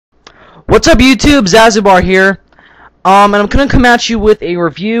What's up, YouTube? Zazubaar here. And I'm going to come at you with a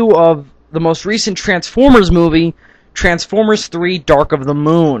review of the most recent Transformers movie, Transformers 3: Dark of the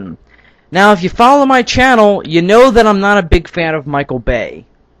Moon. Now, if you follow my channel, you know that I'm not a big fan of Michael Bay.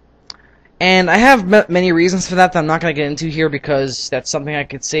 And I have many reasons for that I'm not going to get into here because that's something I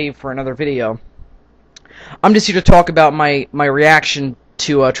could save for another video. I'm just here to talk about my reaction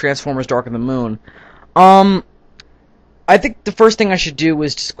to Transformers: Dark of the Moon. I think the first thing I should do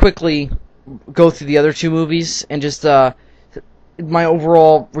is just quickly go through the other two movies and just my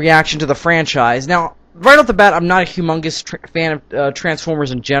overall reaction to the franchise. Now, right off the bat, I'm not a humongous fan of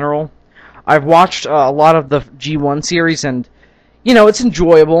Transformers in general. I've watched a lot of the G1 series, and you know, it's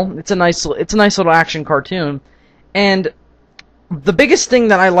enjoyable. It's a nice little action cartoon. And the biggest thing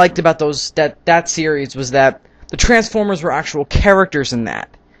that I liked about that series was that the Transformers were actual characters in that.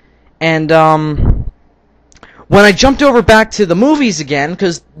 And when I jumped over back to the movies again,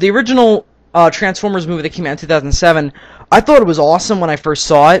 because the original Transformers movie that came out in 2007, I thought it was awesome when I first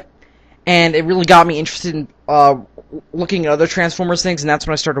saw it, and it really got me interested in looking at other Transformers things, and that's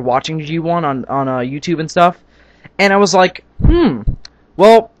when I started watching G1 on YouTube and stuff. And I was like,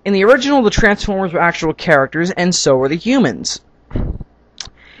 well, in the original, the Transformers were actual characters, and so were the humans.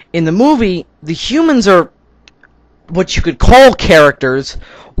 In the movie, the humans are what you could call characters,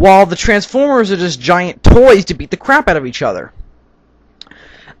 while the Transformers are just giant toys to beat the crap out of each other.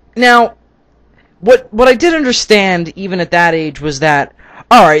 Now, what I did understand, even at that age, was that,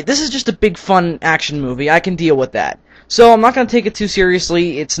 alright, this is just a big fun action movie, I can deal with that. So I'm not going to take it too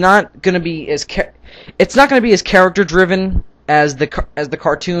seriously. It's not going to be as character driven as the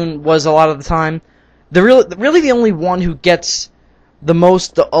cartoon was a lot of the time. Really the only one who gets a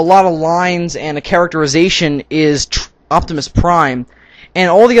lot of lines and a characterization is Optimus Prime, and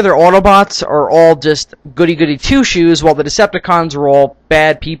all the other Autobots are all just goody-goody two-shoes, while the Decepticons are all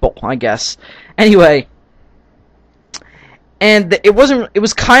bad people, I guess. Anyway, and it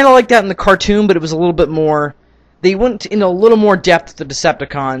was kind of like that in the cartoon, but it was a little bit more. They went into a little more depth to the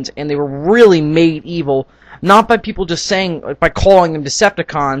Decepticons, and they were really made evil, not by people just by calling them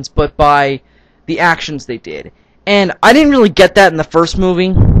Decepticons, but by the actions they did. And I didn't really get that in the first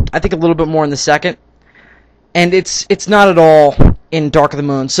movie. I think a little bit more in the second. And it's not at all in Dark of the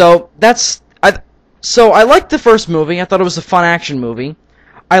Moon. So I liked the first movie. I thought it was a fun action movie.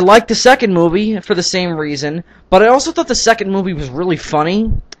 I liked the second movie for the same reason, but I also thought the second movie was really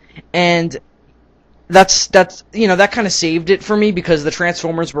funny, and that's that kind of saved it for me because the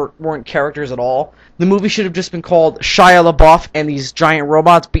Transformers weren't characters at all. The movie should have just been called Shia LaBeouf and these giant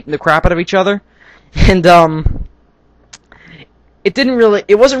robots beating the crap out of each other. And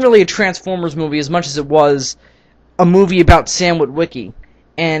it wasn't really a Transformers movie as much as it was a movie about Sam Witwicky.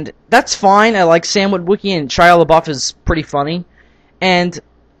 And that's fine. I like Sam Witwicky, and Shia LaBeouf is pretty funny.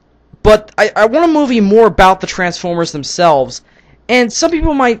 But I want a movie more about the Transformers themselves. And some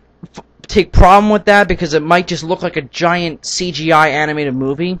people might take problem with that because it might just look like a giant CGI animated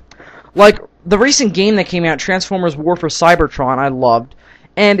movie. Like the recent game that came out, Transformers War for Cybertron, I loved.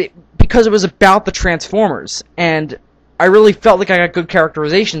 And because it was about the Transformers, and I really felt like I got good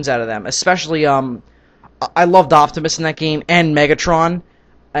characterizations out of them. Especially, I loved Optimus in that game, and Megatron,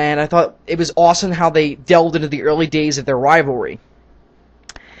 and I thought it was awesome how they delved into the early days of their rivalry.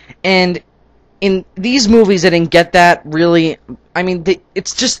 And in these movies, I didn't get that, really. I mean,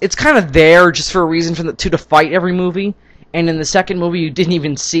 it's kind of there just for a reason for the two to fight every movie, and in the second movie, you didn't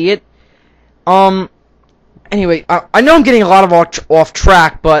even see it. Anyway, I know I'm getting a lot of off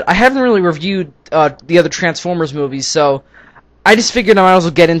track, but I haven't really reviewed the other Transformers movies, so I just figured I might as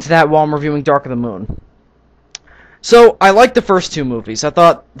well get into that while I'm reviewing Dark of the Moon. So, I liked the first two movies. I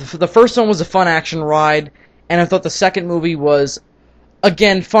thought the first one was a fun action ride, and I thought the second movie was,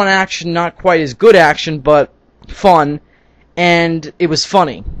 again, fun action, not quite as good action, but fun, and it was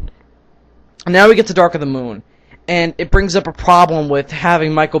funny. And now we get to Dark of the Moon, and it brings up a problem with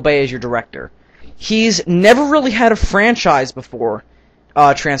having Michael Bay as your director. He's never really had a franchise before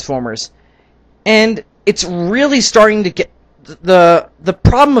Transformers, and it's really starting to get the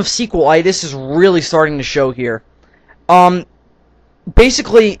problem of sequelitis is really starting to show here.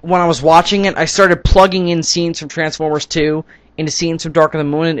 Basically, when I was watching it, I started plugging in scenes from Transformers 2 into scenes from Dark of the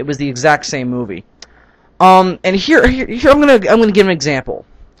Moon, and it was the exact same movie. And here I'm gonna give an example.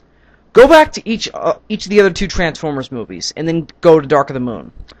 Go back to each of the other two Transformers movies, and then go to Dark of the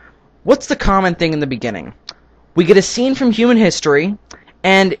Moon. What's the common thing in the beginning? We get a scene from human history,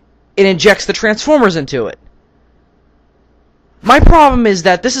 and it injects the Transformers into it. My problem is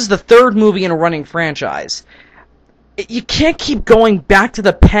that this is the third movie in a running franchise. You can't keep going back to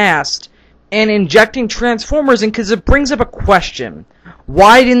the past and injecting Transformers in, because it brings up a question.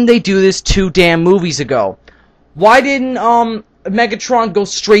 Why didn't they do this 2 damn movies ago? Why didn't Megatron go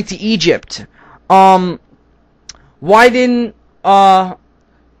straight to Egypt? Why didn't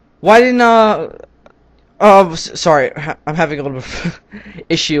sorry, I'm having a little bit of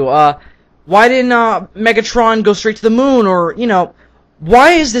issue. Why didn't Megatron go straight to the moon? Or, you know,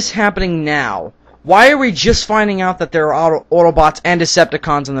 why is this happening now? Why are we just finding out that there are Autobots and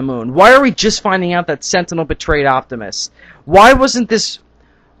Decepticons on the moon? Why are we just finding out that Sentinel betrayed Optimus? Why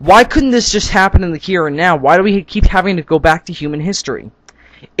couldn't this just happen in the here and now? Why do we keep having to go back to human history?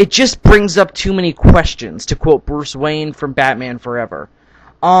 It just brings up too many questions, to quote Bruce Wayne from Batman Forever.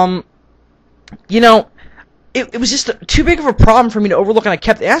 You know, it was just too big of a problem for me to overlook, and I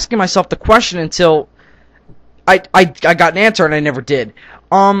kept asking myself the question until I got an answer, and I never did.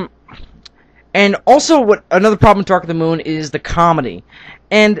 And also, another problem with Dark of the Moon is the comedy.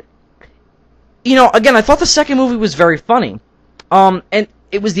 And, you know, again, I thought the second movie was very funny. And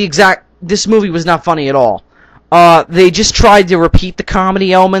it was this movie was not funny at all. They just tried to repeat the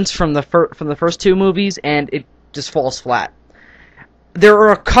comedy elements from the first 2 movies, and it just falls flat. There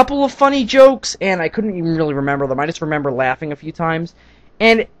are a couple of funny jokes, and I couldn't even really remember them. I just remember laughing a few times.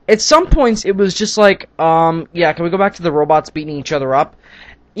 And at some points, it was just like, yeah, can we go back to the robots beating each other up?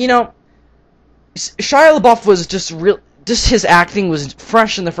 You know, Shia LaBeouf was just his acting was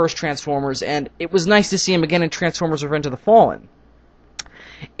fresh in the first Transformers, and it was nice to see him again in Transformers Revenge of the Fallen.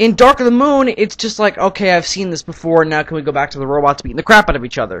 In Dark of the Moon, it's just like, okay, I've seen this before, now can we go back to the robots beating the crap out of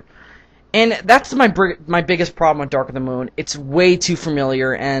each other? And that's my biggest problem with Dark of the Moon. It's way too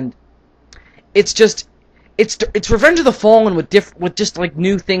familiar, and it's just it's Revenge of the Fallen with just like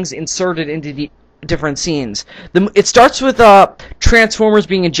new things inserted into the different scenes. It starts with Transformers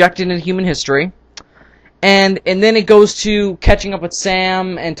being injected into human history, and then it goes to catching up with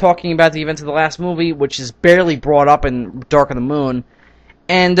Sam and talking about the events of the last movie, which is barely brought up in Dark of the Moon.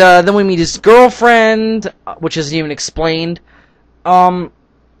 And then we meet his girlfriend, which isn't even explained.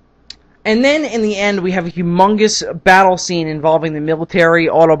 And then in the end, we have a humongous battle scene involving the military,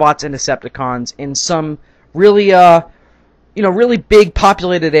 Autobots, and Decepticons in some really, really big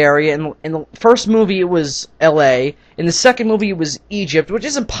populated area. In the first movie, it was L.A. In the second movie, it was Egypt, which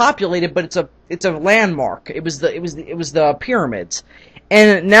isn't populated, but it's a landmark. It was the pyramids,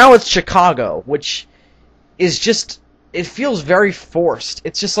 and now it's Chicago, which is just, it feels very forced.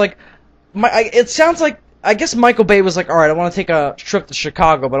 It's just like it sounds like, I guess Michael Bay was like, alright, I want to take a trip to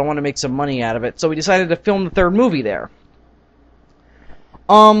Chicago, but I want to make some money out of it. So we decided to film the third movie there.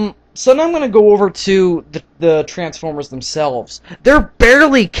 So now I'm going to go over to the Transformers themselves. They're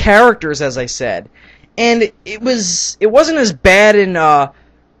barely characters, as I said. And it wasn't as bad in the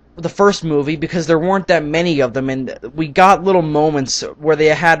first movie, because there weren't that many of them, and we got little moments where they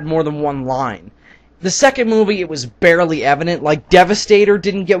had more than one line. The second movie, it was barely evident. Like, Devastator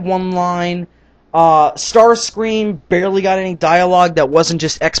didn't get one line. Starscream barely got any dialogue that wasn't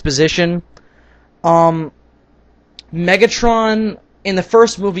just exposition. Megatron in the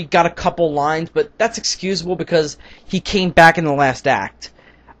first movie got a couple lines, but that's excusable because he came back in the last act.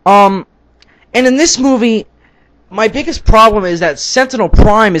 And in this movie, my biggest problem is that Sentinel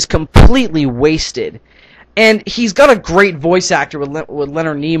Prime is completely wasted. And he's got a great voice actor with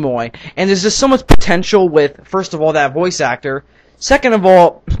Leonard Nimoy, and there's just so much potential with, first of all, that voice actor. Second of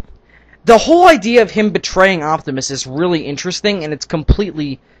all, the whole idea of him betraying Optimus is really interesting, and it's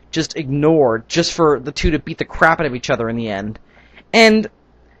completely just ignored, just for the two to beat the crap out of each other in the end. And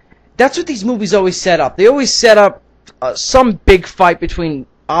that's what these movies always set up. They always set up some big fight between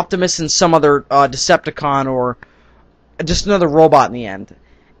Optimus and some other Decepticon, or just another robot in the end.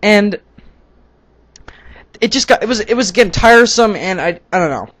 And it was getting tiresome, and I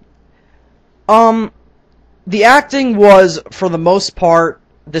don't know. The acting was, for the most part,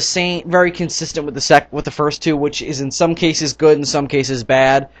 the same, very consistent with the first two, which is in some cases good, in some cases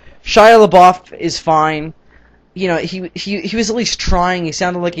bad. Shia LaBeouf is fine. You know, he was at least trying. He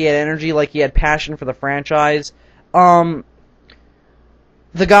sounded like he had energy, like he had passion for the franchise. The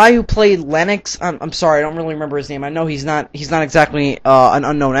guy who played Lennox, I'm sorry, I don't really remember his name. I know he's not exactly an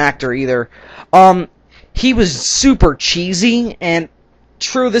unknown actor either. He was super cheesy, and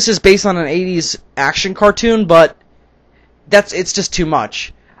true, this is based on an 80s action cartoon, but it's just too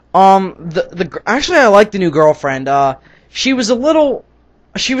much. Actually, I like the new girlfriend. She was a little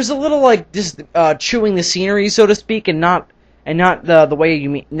like just chewing the scenery, so to speak, and not the way you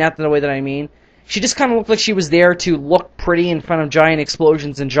mean, not the way that I mean. She just kind of looked like she was there to look pretty in front of giant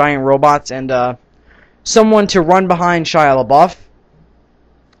explosions and giant robots, and someone to run behind Shia LaBeouf.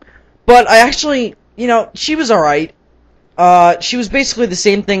 But I actually, you know, she was alright. She was basically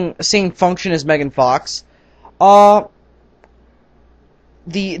the same function as Megan Fox. Uh,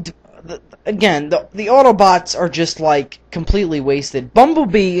 again, the Autobots are just like completely wasted.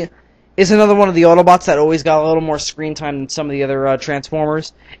 Bumblebee is another one of the Autobots that always got a little more screen time than some of the other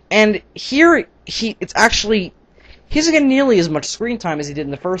Transformers, and here he doesn't get nearly as much screen time as he did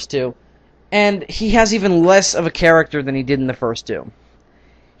in the first two, and he has even less of a character than he did in the first two.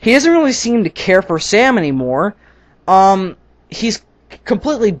 He doesn't really seem to care for Sam anymore. He's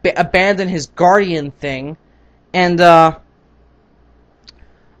completely abandoned his Guardian thing, and I'm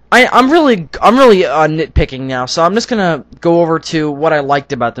really nitpicking now, so I'm just gonna go over to what I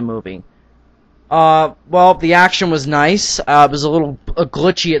liked about the movie. Well, the action was nice. It was a little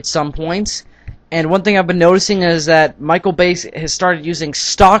glitchy at some points, and one thing I've been noticing is that Michael Bay has started using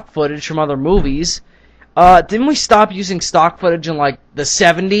stock footage from other movies. Didn't we stop using stock footage in like the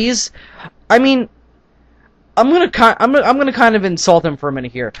 70s? I mean, I'm gonna kind of insult him for a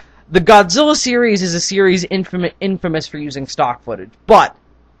minute here. The Godzilla series is a series infamous for using stock footage, but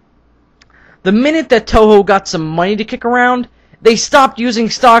the minute that Toho got some money to kick around, they stopped using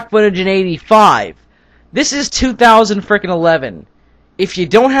stock footage in '85. This is 2011. If you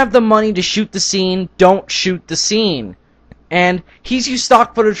don't have the money to shoot the scene, don't shoot the scene. And he's used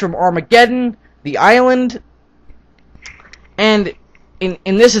stock footage from Armageddon, The Island, and in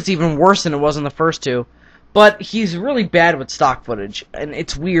this it's even worse than it was in the first two. But he's really bad with stock footage, and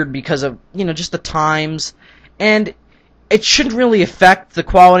it's weird because of, just the times, and it shouldn't really affect the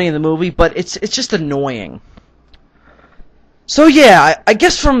quality of the movie, but it's just annoying. So yeah, I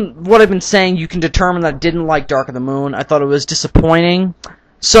guess from what I've been saying, you can determine that I didn't like Dark of the Moon. I thought it was disappointing.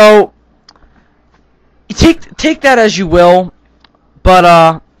 So take that as you will,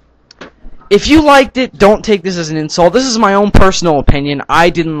 but if you liked it, don't take this as an insult. This is my own personal opinion. I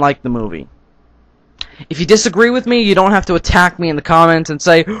didn't like the movie. If you disagree with me, you don't have to attack me in the comments and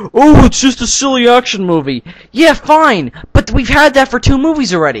say, "Oh, it's just a silly action movie." Yeah, fine, but we've had that for 2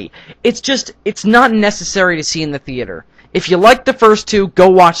 movies already. It's not necessary to see in the theater. If you like the first 2, go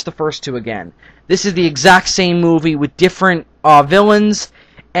watch the first 2 again. This is the exact same movie with different villains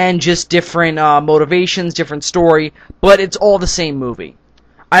and just different motivations, different story, but it's all the same movie.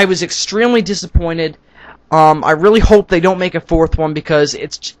 I was extremely disappointed. I really hope they don't make a 4th one because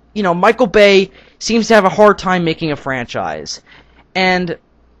it's, Michael Bay seems to have a hard time making a franchise. And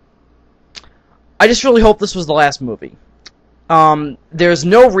I just really hope this was the last movie. There's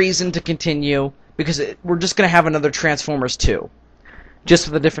no reason to continue because we're just going to have another Transformers 2. Just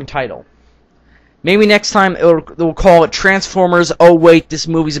with a different title. Maybe next time they'll call it Transformers, oh wait, this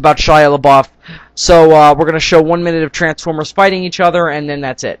movie's about Shia LaBeouf. So we're going to show 1 minute of Transformers fighting each other and then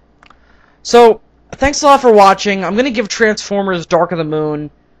that's it. So, thanks a lot for watching. I'm going to give Transformers Dark of the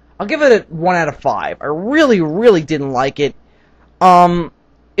Moon, I'll give it a 1 out of 5. I really, really didn't like it.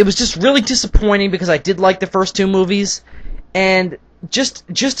 It was just really disappointing because I did like the first 2 movies, and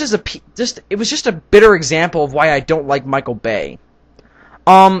it was just a bitter example of why I don't like Michael Bay.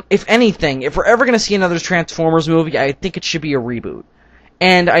 If anything, if we're ever going to see another Transformers movie, I think it should be a reboot.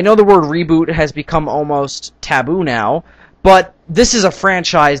 And I know the word reboot has become almost taboo now, but this is a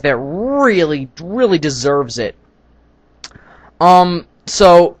franchise that really, really deserves it.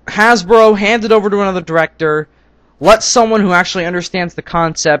 So, Hasbro, hand it over to another director, let someone who actually understands the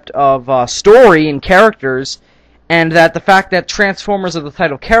concept of story and characters, and that the fact that Transformers are the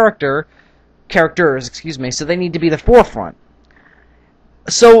title characters, so they need to be the forefront.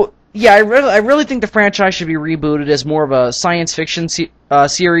 So, yeah, I really think the franchise should be rebooted as more of a science fiction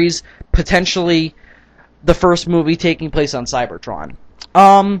series, potentially the first movie taking place on Cybertron.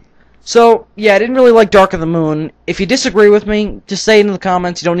 So, yeah, I didn't really like Dark of the Moon. If you disagree with me, just say it in the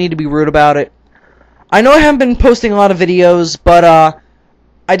comments. You don't need to be rude about it. I know I haven't been posting a lot of videos, but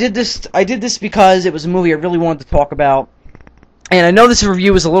I did this because it was a movie I really wanted to talk about. And I know this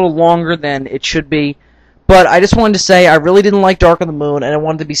review is a little longer than it should be, but I just wanted to say I really didn't like Dark of the Moon, and I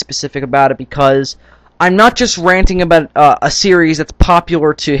wanted to be specific about it because I'm not just ranting about a series that's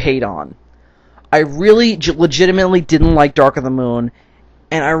popular to hate on. I really legitimately didn't like Dark of the Moon,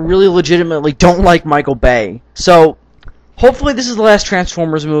 and I really legitimately don't like Michael Bay. So, hopefully this is the last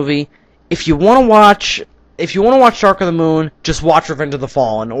Transformers movie. If you want to watch Dark of the Moon, just watch Revenge of the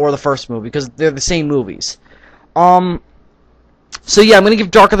Fallen or the first movie because they're the same movies. So yeah, I'm gonna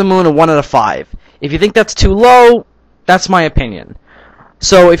give Dark of the Moon a 1 out of 5. If you think that's too low, that's my opinion.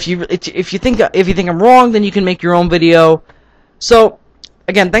 So if you think I'm wrong, then you can make your own video. So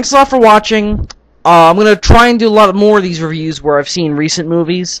again, thanks a lot for watching. I'm gonna try and do a lot more of these reviews where I've seen recent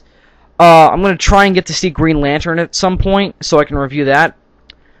movies. I'm gonna try and get to see Green Lantern at some point so I can review that.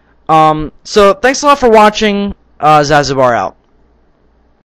 So thanks a lot for watching. Zazubaar out.